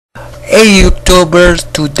Hey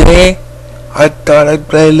YouTubers, today I thought I'd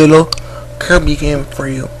play a little Kirby game for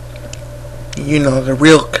you. You know, the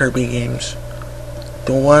real Kirby games.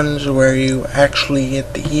 The ones where you actually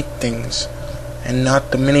get to eat things and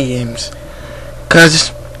not the mini games.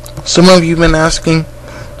 Cause some of you been asking,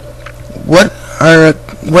 what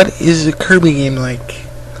is a Kirby game like?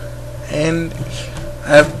 And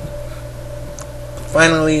I've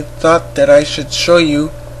finally thought that I should show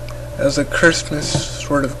you as a Christmas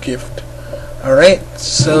sort of gift. Alright,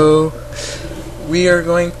 so we are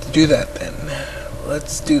going to do that then.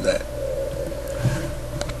 Let's do that.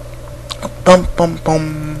 Bum bum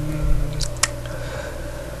bum.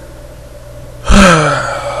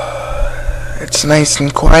 It's nice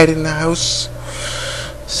and quiet in the house,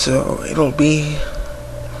 so it'll be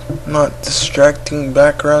not distracting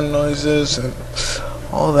background noises and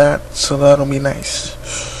all that, so that'll be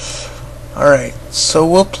nice. Alright, so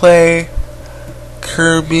we'll play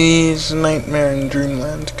Kirby's Nightmare in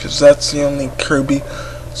Dreamland, because that's the only Kirby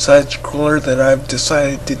side-scroller that I've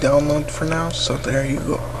decided to download for now, so there you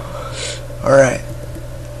go. Alright,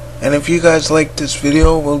 and if you guys like this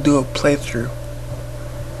video, we'll do a playthrough,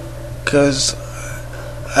 because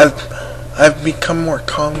I've become more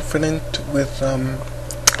confident with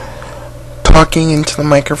talking into the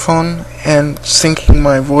microphone and syncing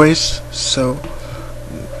my voice, so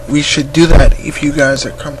we should do that if you guys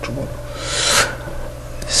are comfortable.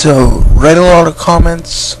 So write a lot of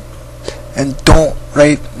comments, and don't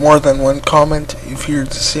write more than one comment if you're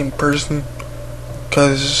the same person,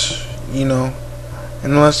 because, you know,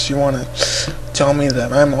 unless you want to tell me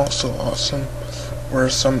that I'm also awesome or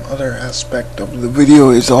some other aspect of the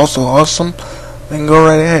video is also awesome, then go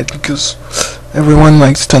right ahead, because everyone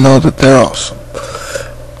likes to know that they're awesome.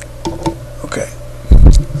 Okay,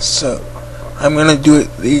 so I'm gonna do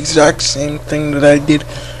it the exact same thing that I did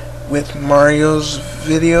with Mario's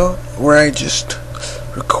video, where I just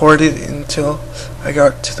recorded until I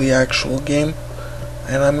got to the actual game,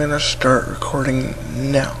 and I'm gonna start recording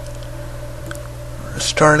now.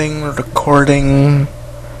 Starting recording.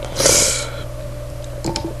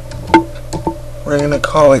 We're gonna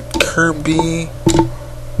call it Kirby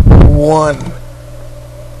 1.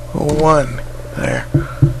 There.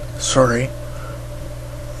 Sorry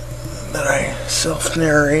that I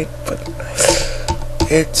self-narrate, but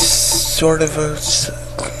it's sort of a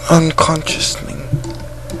unconscious thing.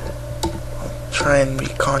 I'll try and be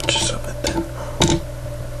conscious of it then.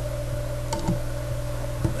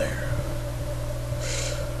 There.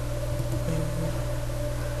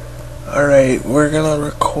 Alright, we're gonna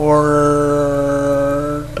record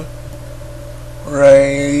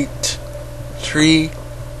right 3,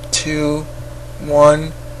 2,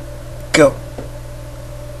 1, go.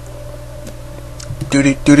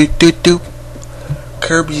 Doody doody doo doo.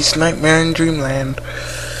 Kirby's Nightmare in Dreamland.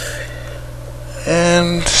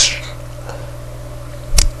 And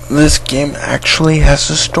this game actually has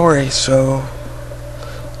a story, so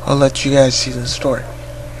I'll let you guys see the story.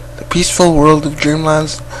 The peaceful world of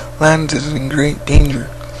Dreamland is in great danger.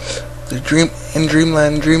 In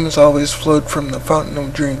Dreamland, dreams always flowed from the Fountain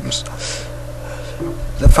of Dreams.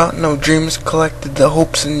 The Fountain of Dreams collected the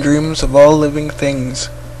hopes and dreams of all living things.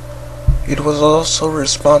 It was also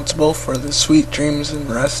responsible for the sweet dreams and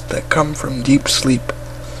rest that come from deep sleep.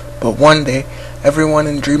 But one day, everyone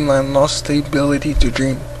in Dreamland lost the ability to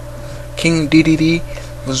dream. King DDD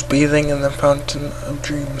was bathing in the Fountain of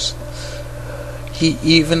Dreams. He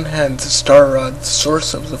even had the Star Rod, the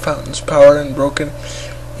source of the fountain's power, and broken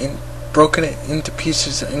it into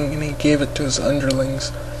pieces, and he gave it to his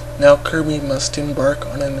underlings. Now Kirby must embark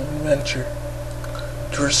on an adventure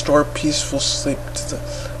to restore peaceful sleep to the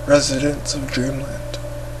residents of Dreamland.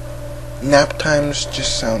 Nap times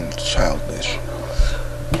just sound childish.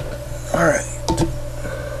 Alright.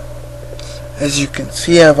 As you can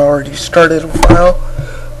see, I've already started a file,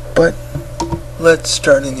 but let's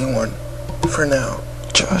start a new one for now,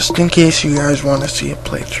 just in case you guys want to see a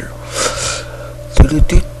playthrough.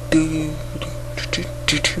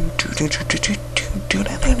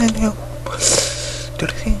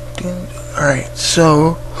 Alright,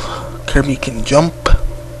 so Kirby can jump.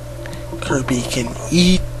 Kirby can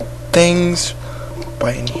eat things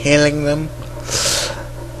by inhaling them.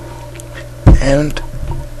 And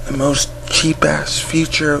the most cheap-ass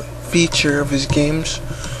feature of his games,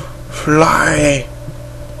 fly.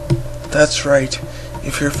 That's right.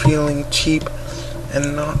 If you're feeling cheap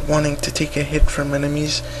and not wanting to take a hit from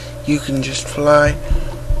enemies, you can just fly,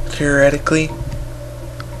 theoretically,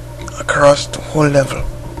 across the whole level.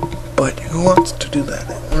 But who wants to do that?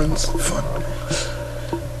 It ruins the fun.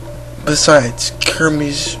 Besides,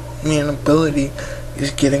 Kirby's main ability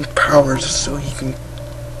is getting powers so he can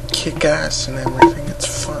kick ass and everything.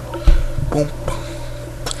 It's fun. Boom.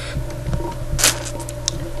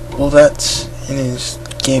 Well, that's in his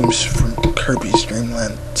games from Kirby's Dream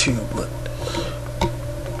Land 2, but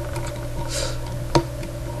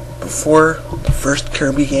before the first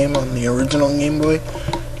Kirby game on the original Game Boy,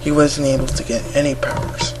 he wasn't able to get any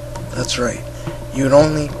powers. That's right. You would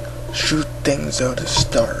only shoot things out of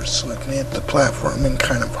stars, so it made the platforming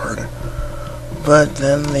kind of harder. But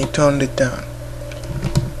then they toned it down.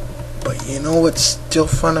 But you know what's still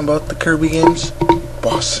fun about the Kirby games?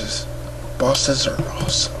 Bosses. Bosses are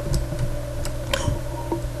awesome.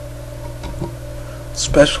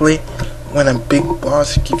 Especially when a big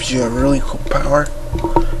boss gives you a really cool power.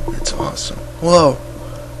 It's awesome. Whoa!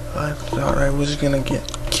 I thought I was gonna get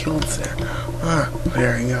killed there. Ah,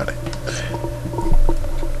 there, I got it.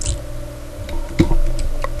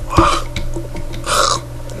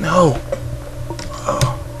 No!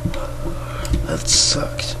 Oh, that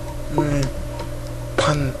sucked.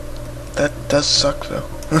 Pun. That does suck though.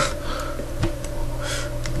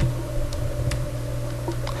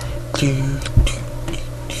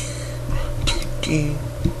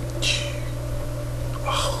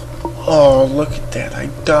 Oh, look at that, I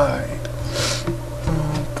died.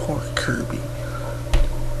 Oh, poor Kirby.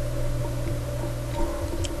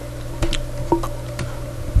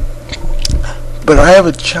 But I have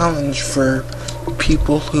a challenge for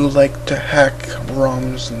people who like to hack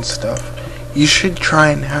ROMs and stuff. You should try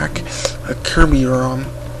and hack a Kirby ROM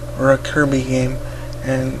or a Kirby game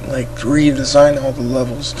and like redesign all the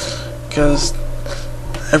levels, because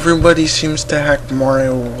everybody seems to hack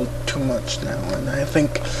Mario World too much now, and I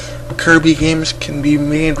think Kirby games can be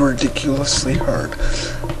made ridiculously hard.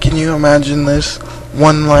 Can you imagine this?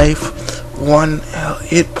 1 life, 1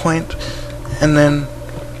 hit point, and then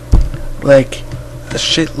like a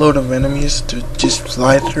shitload of enemies to just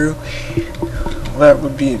fly through? That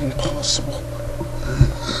would be impossible.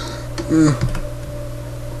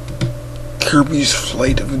 Kirby's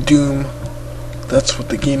Flight of Doom. That's what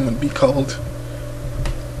the game would be called.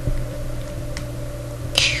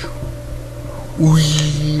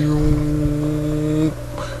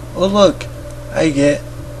 Oh look, I get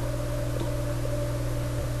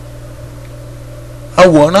a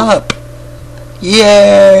 1-up.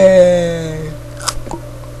 Yay!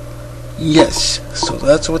 Yes, so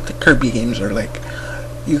that's what the Kirby games are like.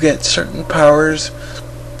 You get certain powers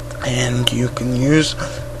and you can use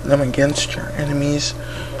them against your enemies,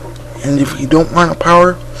 and if you don't want a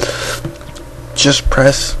power, just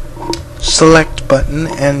press select button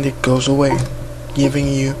and it goes away, giving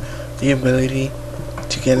you the ability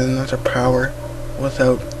to get another power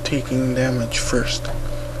without taking damage first.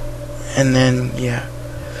 And then, yeah,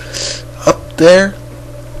 up there,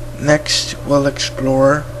 next we'll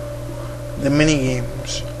explore the mini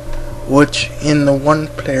games, which in the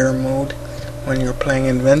 1-player mode, when you're playing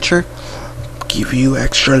adventure, give you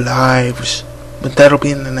extra lives. But that'll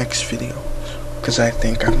be in the next video, because I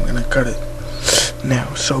think I'm gonna cut it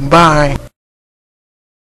now. So bye.